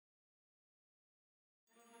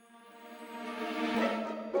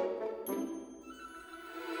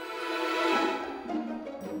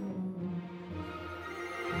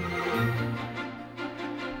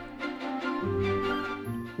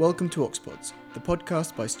Welcome to Oxpods, the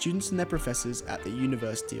podcast by students and their professors at the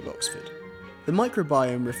University of Oxford. The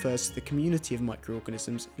microbiome refers to the community of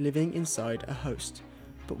microorganisms living inside a host.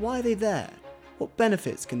 But why are they there? What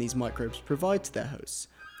benefits can these microbes provide to their hosts?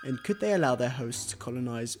 And could they allow their hosts to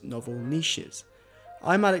colonise novel niches?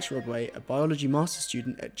 I'm Alex Rodway, a biology master's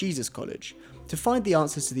student at Jesus College. To find the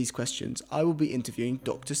answers to these questions, I will be interviewing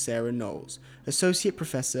Dr Sarah Knowles, Associate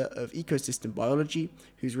Professor of Ecosystem Biology,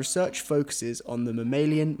 whose research focuses on the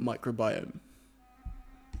mammalian microbiome.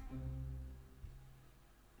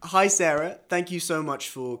 Hi Sarah, thank you so much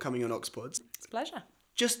for coming on Oxpods. It's a pleasure.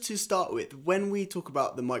 Just to start with, when we talk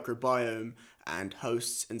about the microbiome and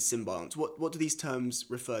hosts and symbionts, what do these terms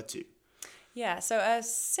refer to? Yeah, so a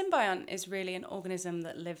symbiont is really an organism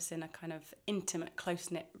that lives in a kind of intimate,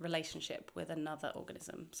 close-knit relationship with another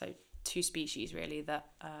organism. So two species really that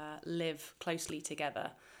live closely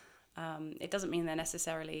together. It doesn't mean they're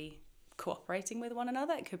necessarily cooperating with one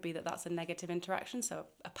another. It could be that that's a negative interaction. So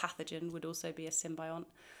a pathogen would also be a symbiont.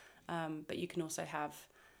 But you can also have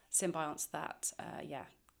symbionts that,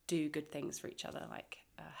 do good things for each other, like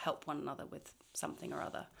help one another with something or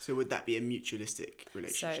other. So would that be a mutualistic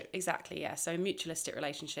relationship? So exactly, yeah. So a mutualistic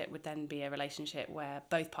relationship would then be a relationship where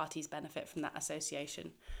both parties benefit from that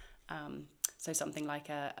association. So something like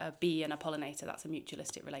a bee and a pollinator, that's a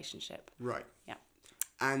mutualistic relationship. Right. Yeah.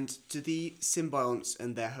 And do the symbionts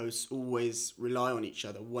and their hosts always rely on each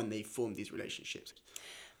other when they form these relationships?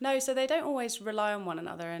 No, so they don't always rely on one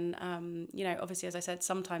another. And, obviously, as I said,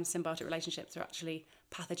 sometimes symbiotic relationships are actually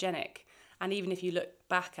pathogenic. And even if you look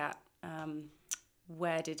back at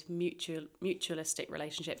where did mutualistic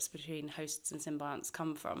relationships between hosts and symbionts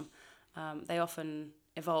come from, they often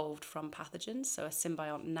evolved from pathogens. So a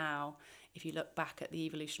symbiont now, if you look back at the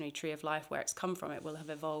evolutionary tree of life, where it's come from, it will have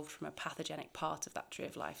evolved from a pathogenic part of that tree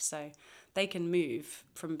of life. So they can move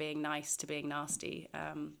from being nice to being nasty,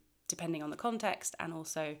 depending on the context and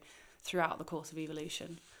also throughout the course of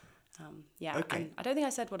evolution. Okay. And I don't think I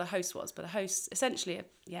said what a host was, but a host, essentially,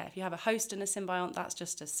 if you have a host and a symbiont, that's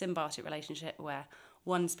just a symbiotic relationship where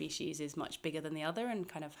one species is much bigger than the other and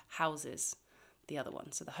kind of houses the other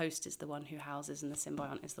one. So the host is the one who houses and the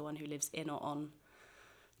symbiont is the one who lives in or on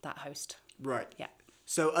that host. Right. Yeah.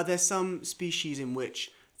 So are there some species in which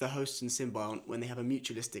the host and symbiont, when they have a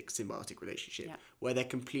mutualistic symbiotic relationship, where they're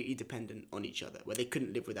completely dependent on each other, where they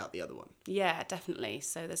couldn't live without the other one? Yeah, definitely.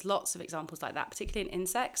 So there's lots of examples like that, particularly in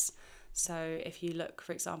insects. So if you look,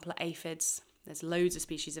 for example, at aphids, there's loads of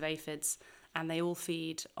species of aphids, and they all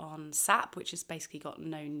feed on sap, which has basically got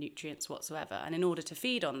no nutrients whatsoever. And in order to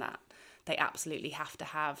feed on that, they absolutely have to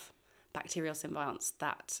have bacterial symbionts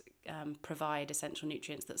that provide essential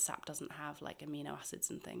nutrients that sap doesn't have, like amino acids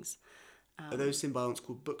and things. Are those symbionts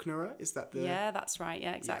called Buchnera? Is that the... Yeah, that's right.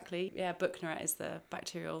 Yeah, exactly. Yeah, Buchnera is the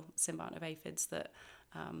bacterial symbiont of aphids that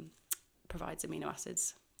provides amino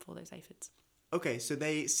acids for those aphids. Okay, so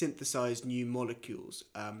they synthesize new molecules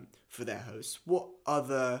for their hosts. What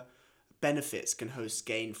other benefits can hosts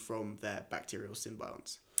gain from their bacterial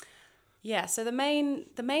symbionts? Yeah, so the main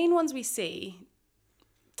ones we see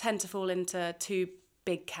tend to fall into two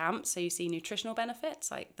big camps. So you see nutritional benefits,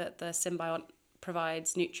 like that the symbiont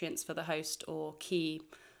provides nutrients for the host or key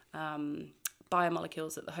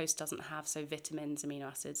biomolecules that the host doesn't have, so vitamins, amino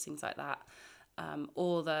acids, things like that.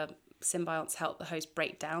 Or the symbionts help the host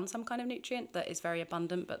break down some kind of nutrient that is very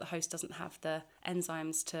abundant, but the host doesn't have the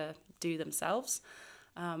enzymes to do themselves.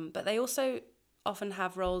 But they also often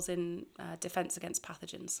have roles in defense against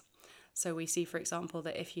pathogens. So we see, for example,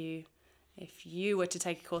 that if you were to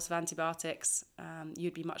take a course of antibiotics,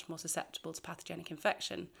 you'd be much more susceptible to pathogenic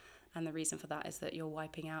infection. And the reason for that is that you're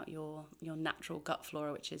wiping out your natural gut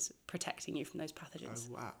flora, which is protecting you from those pathogens.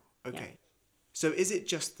 Oh, wow. Okay. Yeah. So is it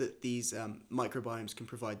just that these microbiomes can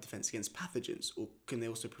provide defense against pathogens, or can they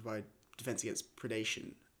also provide defense against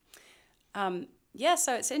predation? So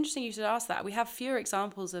it's interesting you should ask that. We have fewer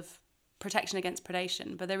examples of protection against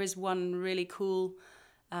predation, but there is one really cool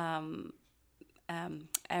area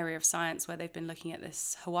of science where they've been looking at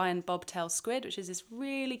this Hawaiian bobtail squid, which is this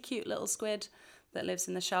really cute little squid that lives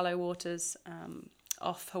in the shallow waters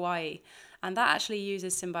off Hawaii. And that actually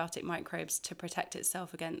uses symbiotic microbes to protect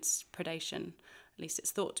itself against predation. At least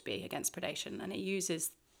it's thought to be against predation. And it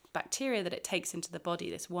uses bacteria that it takes into the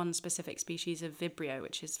body, this one specific species of Vibrio,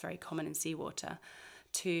 which is very common in seawater,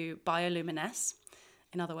 to bioluminesce,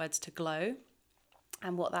 in other words, to glow.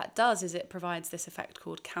 And what that does is it provides this effect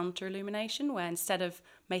called counter-illumination, where instead of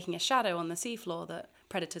making a shadow on the seafloor that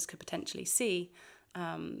predators could potentially see,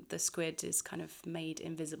 the squid is kind of made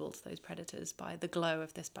invisible to those predators by the glow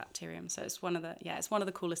of this bacterium. So it's one of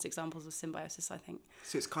the coolest examples of symbiosis, I think.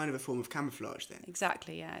 So it's kind of a form of camouflage then?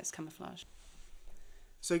 Exactly, yeah, it's camouflage.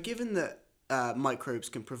 So given that microbes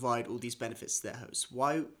can provide all these benefits to their hosts,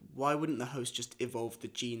 why wouldn't the host just evolve the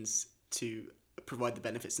genes to provide the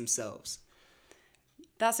benefits themselves?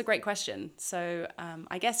 That's a great question. So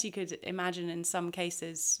I guess you could imagine in some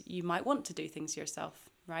cases you might want to do things yourself,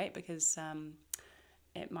 right? Because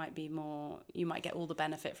it might be more, you might get all the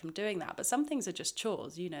benefit from doing that. But some things are just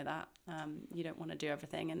chores, you know that. You don't want to do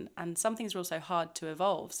everything. And some things are also hard to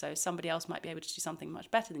evolve. So somebody else might be able to do something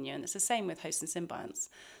much better than you. And it's the same with hosts and symbionts.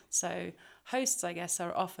 So hosts, I guess,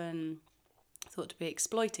 are often thought to be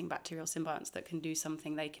exploiting bacterial symbionts that can do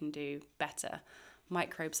something they can do better.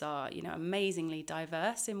 Microbes are, amazingly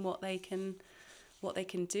diverse in what they can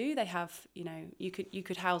do. They have, you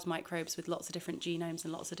could house microbes with lots of different genomes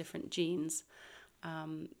and lots of different genes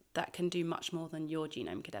that can do much more than your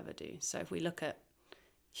genome could ever do. So if we look at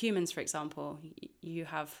humans, for example, you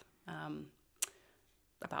have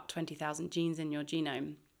about 20,000 genes in your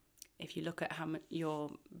genome. If you look at how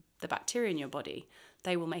the bacteria in your body,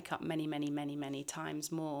 they will make up many, many, many, many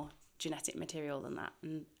times more genetic material than that.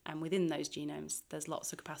 And within those genomes, there's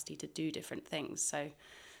lots of capacity to do different things. So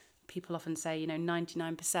people often say,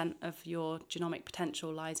 99% of your genomic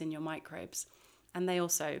potential lies in your microbes. And they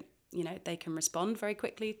also, they can respond very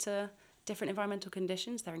quickly to different environmental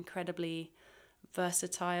conditions. They're incredibly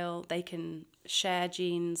versatile. They can share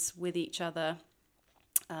genes with each other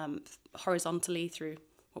horizontally through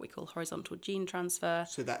what we call horizontal gene transfer.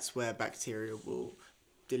 So that's where bacteria will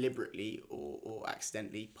deliberately or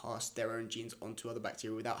accidentally pass their own genes onto other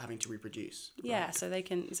bacteria without having to reproduce. Yeah, right? so they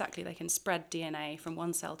can spread DNA from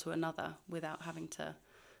one cell to another without having to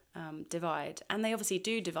divide. And they obviously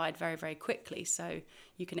do divide very, very quickly. So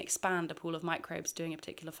you can expand a pool of microbes doing a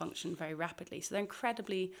particular function very rapidly. So they're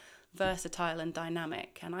incredibly versatile and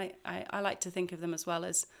dynamic. And I like to think of them as well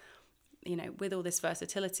as, with all this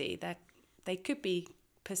versatility, they could be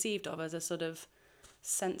perceived of as a sort of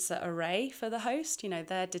sensor array for the host.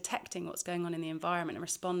 They're detecting what's going on in the environment and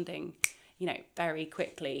responding, very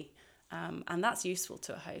quickly. And that's useful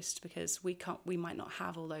to a host because we might not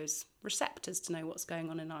have all those receptors to know what's going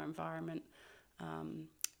on in our environment.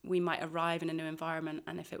 We might arrive in a new environment,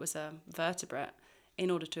 and if it was a vertebrate, in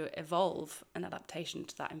order to evolve an adaptation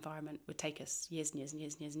to that environment would take us years and years and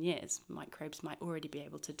years and years and years. Microbes might already be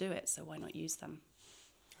able to do it, so why not use them?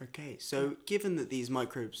 Okay, so given that these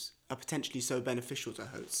microbes are potentially so beneficial to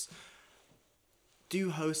hosts, do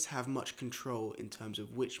hosts have much control in terms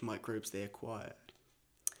of which microbes they acquire?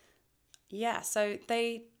 Yeah, so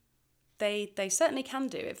they certainly can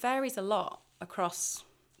do. It varies a lot across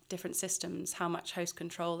different systems how much host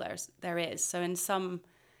control there is. So in some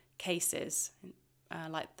cases,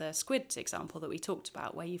 like the squid example that we talked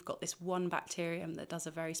about, where you've got this one bacterium that does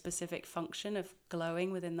a very specific function of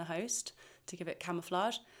glowing within the host to give it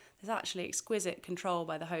camouflage, there's actually exquisite control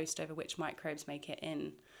by the host over which microbes make it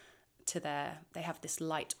in to they have this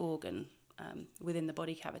light organ within the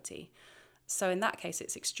body cavity. So in that case,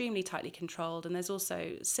 it's extremely tightly controlled. And there's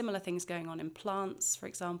also similar things going on in plants, for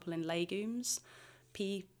example, in legumes,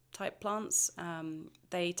 pea-type plants.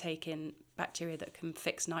 They take in bacteria that can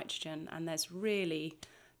fix nitrogen, and there's really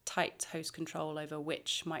tight host control over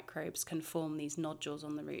which microbes can form these nodules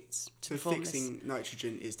on the roots. So fixing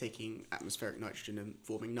nitrogen is taking atmospheric nitrogen and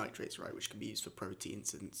forming nitrates, right, which can be used for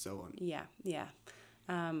proteins and so on. Yeah.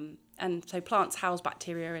 And so some plants house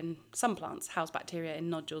bacteria in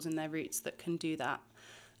nodules in their roots that can do that.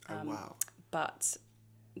 Oh, wow. But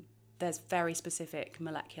there's very specific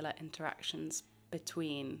molecular interactions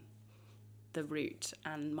between the root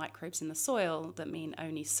and microbes in the soil that mean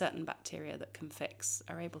only certain bacteria that can fix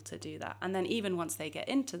are able to do that. And then even once they get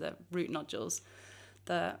into the root nodules,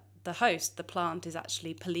 the host, the plant, is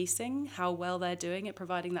actually policing how well they're doing at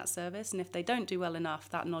providing that service. And if they don't do well enough,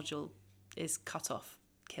 that nodule is cut off,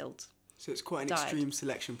 killed. So it's quite an extreme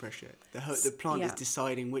selection pressure. The plant is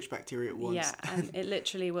deciding which bacteria it wants. Yeah, and it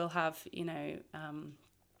literally will have,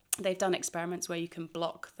 they've done experiments where you can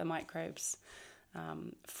block the microbes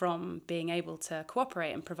from being able to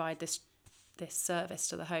cooperate and provide this service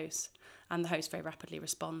to the host, and the host very rapidly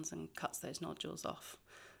responds and cuts those nodules off.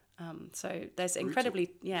 So there's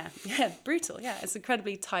incredibly brutal. Yeah, it's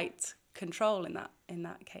incredibly tight control in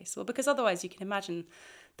that case. Well, because otherwise you can imagine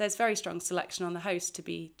there's very strong selection on the host to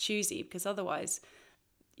be choosy, because otherwise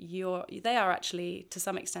they are actually to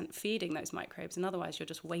some extent feeding those microbes, and otherwise you're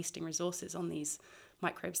just wasting resources on these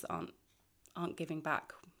microbes that aren't giving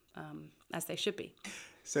back as they should be.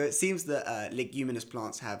 So it seems that leguminous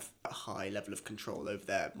plants have a high level of control over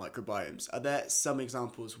their microbiomes. Are there some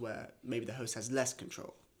examples where maybe the host has less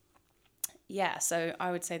control? Yeah, so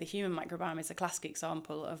I would say the human microbiome is a classic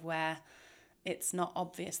example of where it's not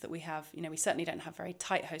obvious that we have, we certainly don't have very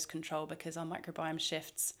tight host control because our microbiome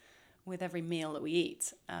shifts with every meal that we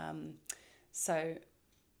eat. So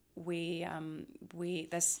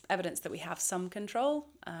there's evidence that we have some control.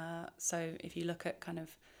 So if you look at kind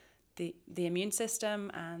of the immune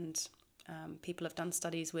system, and people have done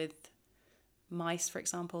studies with mice, for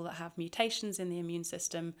example, that have mutations in the immune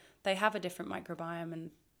system, they have a different microbiome,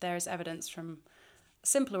 and there is evidence from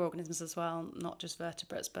simpler organisms as well, not just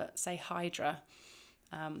vertebrates, but say Hydra,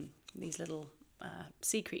 these little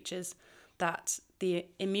sea creatures, that the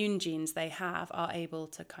immune genes they have are able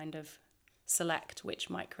to kind of select which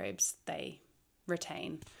microbes they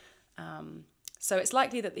retain. So it's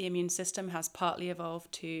likely that the immune system has partly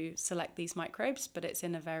evolved to select these microbes, but it's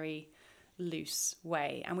in a very loose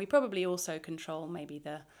way. And we probably also control maybe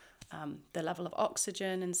the level of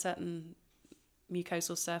oxygen in certain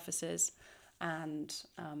mucosal surfaces, and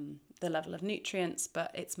the level of nutrients,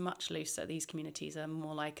 but it's much looser. These communities are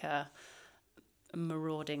more like a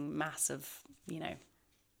marauding mass of,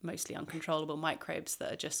 mostly uncontrollable microbes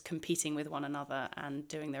that are just competing with one another and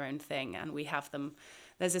doing their own thing. And we have them.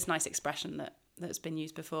 There's this nice expression that's been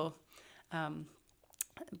used before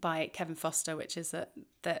by Kevin Foster, which is that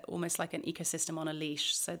they're almost like an ecosystem on a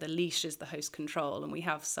leash. So the leash is the host control, and we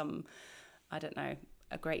have some,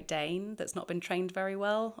 a Great Dane that's not been trained very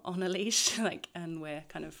well on a leash, and we're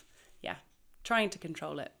kind of, trying to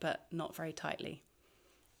control it, but not very tightly.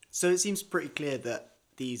 So it seems pretty clear that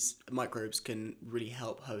these microbes can really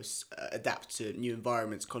help hosts adapt to new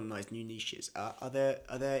environments, colonize new niches. Are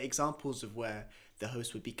there examples of where the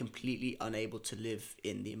host would be completely unable to live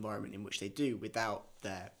in the environment in which they do without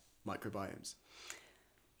their microbiomes?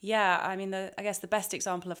 Yeah, I guess the best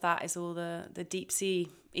example of that is all the deep sea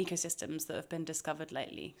ecosystems that have been discovered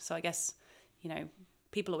lately. So I guess,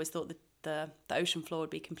 people always thought that the ocean floor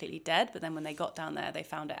would be completely dead, but then when they got down there, they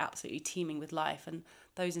found it absolutely teeming with life. And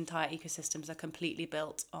those entire ecosystems are completely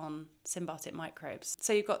built on symbiotic microbes.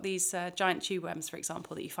 So you've got these giant tube worms, for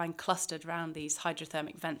example, that you find clustered around these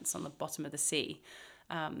hydrothermic vents on the bottom of the sea,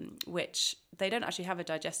 which they don't actually have a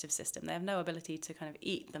digestive system. They have no ability to kind of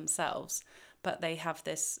eat themselves, but they have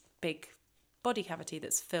this big body cavity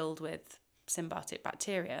that's filled with symbiotic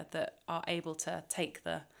bacteria that are able to take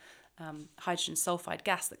the hydrogen sulfide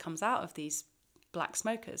gas that comes out of these black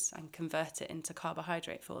smokers and convert it into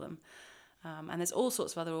carbohydrate for them. And there's all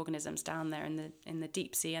sorts of other organisms down there in the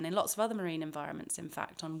deep sea and in lots of other marine environments, in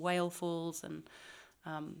fact, on whale falls and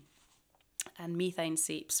methane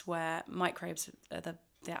seeps, where microbes are the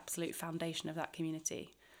absolute foundation of that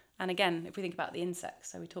community. And again, if we think about the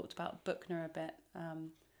insects, so we talked about Buchner a bit,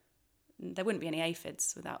 there wouldn't be any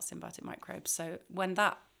aphids without symbiotic microbes. So when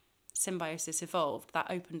that symbiosis evolved, that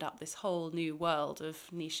opened up this whole new world of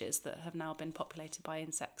niches that have now been populated by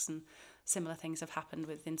insects, and similar things have happened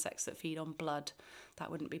with insects that feed on blood. That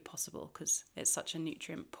wouldn't be possible because it's such a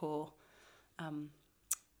nutrient poor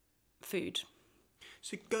food.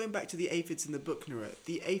 So going back to the aphids and the Buchner,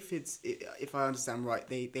 the aphids, if I understand right,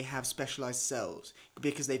 they have specialised cells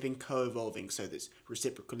because they've been co-evolving, so there's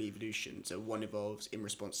reciprocal evolution, so one evolves in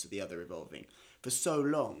response to the other evolving for so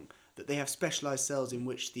long that they have specialised cells in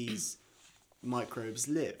which these microbes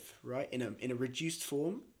live, right? In a reduced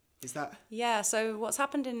form. Is that? Yeah, so what's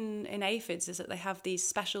happened in aphids is that they have these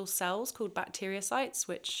special cells called bacteriocytes,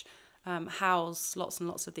 which house lots and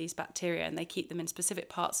lots of these bacteria, and they keep them in specific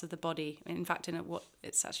parts of the body. In fact, in what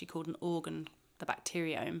it's actually called an organ, the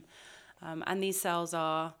bacteriome. And these cells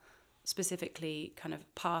are specifically kind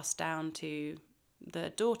of passed down to the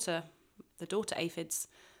daughter aphids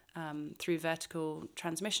through vertical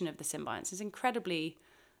transmission of the symbionts. It's an incredibly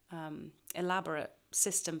elaborate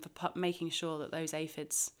system for making sure that those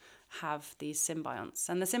aphids have these symbionts.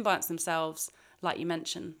 And the symbionts themselves, like you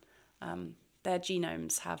mentioned, their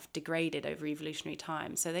genomes have degraded over evolutionary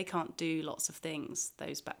time, so they can't do lots of things,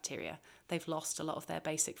 those bacteria. They've lost a lot of their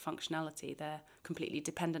basic functionality. They're completely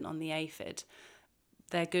dependent on the aphid.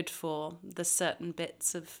 They're good for the certain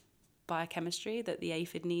bits of biochemistry that the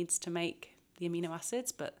aphid needs to make the amino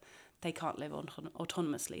acids, but they can't live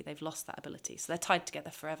autonomously. They've lost that ability. So they're tied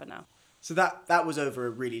together forever now. So that was over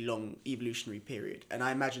a really long evolutionary period. And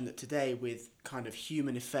I imagine that today, with kind of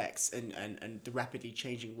human effects and the rapidly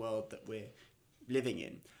changing world that we're living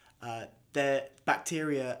in, the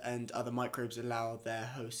bacteria and other microbes allow their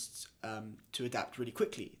hosts to adapt really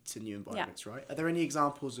quickly to new environments, right? Are there any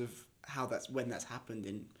examples of when that's happened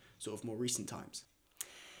in sort of more recent times?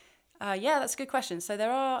 Yeah, that's a good question. So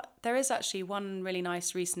there is actually one really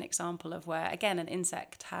nice recent example of where, again, an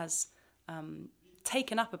insect has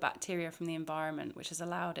taken up a bacteria from the environment, which has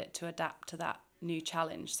allowed it to adapt to that new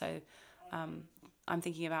challenge. So I'm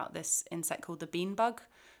thinking about this insect called the bean bug,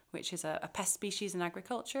 which is a pest species in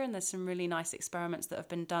agriculture. And there's some really nice experiments that have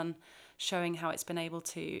been done showing how it's been able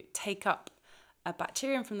to take up a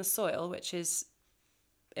bacterium from the soil, which is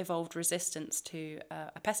evolved resistance to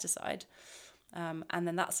a pesticide. And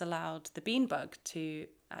then that's allowed the bean bug to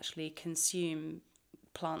actually consume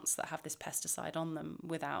plants that have this pesticide on them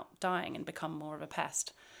without dying and become more of a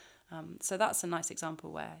pest. So that's a nice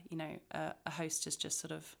example where, a host has just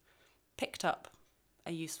sort of picked up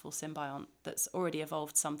a useful symbiont that's already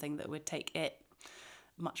evolved something that would take it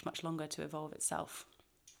much, much longer to evolve itself.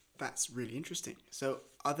 That's really interesting. So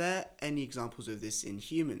are there any examples of this in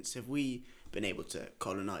humans? Have we been able to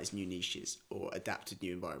colonise new niches or adapt to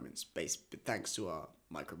new environments thanks to our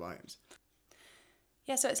microbiomes?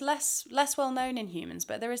 Yeah, so it's less well known in humans,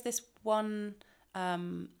 but there is this one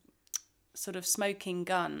sort of smoking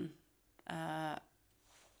gun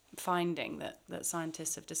finding that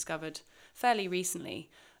scientists have discovered fairly recently,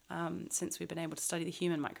 since we've been able to study the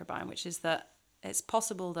human microbiome, which is that it's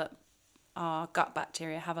possible that our gut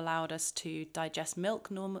bacteria have allowed us to digest milk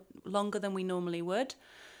longer than we normally would.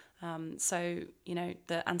 So,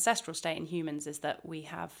 the ancestral state in humans is that we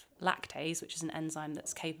have lactase, which is an enzyme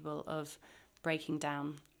that's capable of breaking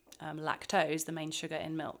down lactose, the main sugar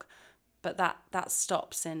in milk. But that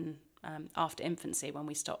stops in after infancy when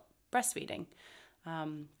we stop breastfeeding.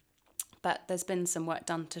 But there's been some work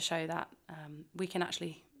done to show that we can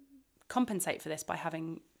actually compensate for this by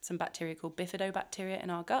having some bacteria called bifidobacteria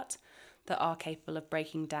in our gut that are capable of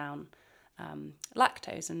breaking down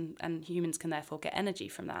lactose, and humans can therefore get energy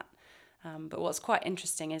from that. But what's quite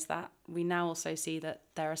interesting is that we now also see that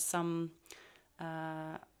there are some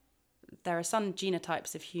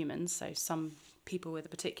genotypes of humans, so some people with a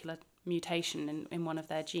particular mutation in one of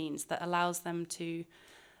their genes that allows them to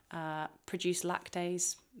produce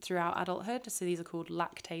lactase throughout adulthood. So these are called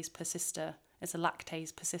lactase persister. It's a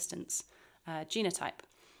lactase persistence genotype.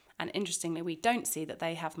 And interestingly, we don't see that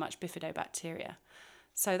they have much bifidobacteria.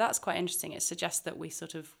 So that's quite interesting. It suggests that we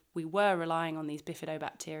were relying on these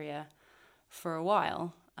bifidobacteria for a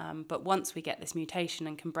while, but once we get this mutation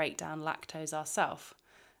and can break down lactose ourselves,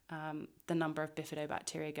 the number of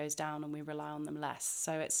bifidobacteria goes down and we rely on them less.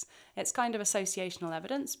 So it's kind of associational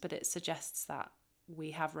evidence, but it suggests that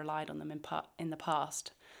we have relied on them in the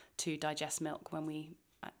past to digest milk I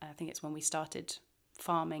think it's when we started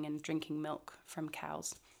farming and drinking milk from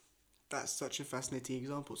cows. That's such a fascinating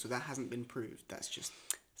example. So that hasn't been proved. That's just...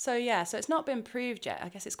 So it's not been proved yet. I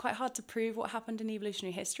guess it's quite hard to prove what happened in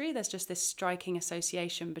evolutionary history. There's just this striking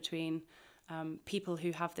association between people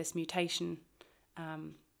who have this mutation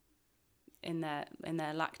in their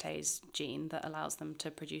lactase gene that allows them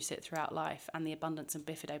to produce it throughout life, and the abundance of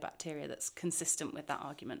bifidobacteria that's consistent with that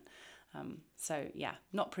argument.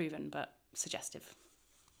 Not proven, but suggestive.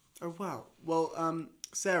 Oh, wow. Well,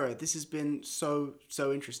 Sarah, this has been so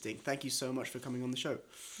interesting. Thank you so much for coming on the show.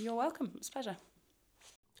 You're welcome. It's a pleasure.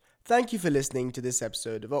 Thank you for listening to this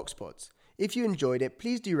episode of Oxpods. If you enjoyed it,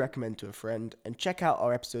 please do recommend to a friend and check out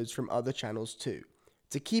our episodes from other channels too.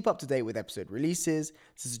 To keep up to date with episode releases,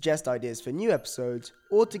 to suggest ideas for new episodes,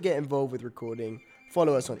 or to get involved with recording,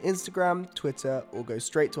 follow us on Instagram, Twitter, or go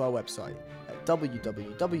straight to our website at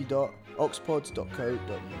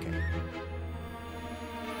www.oxpods.co.uk.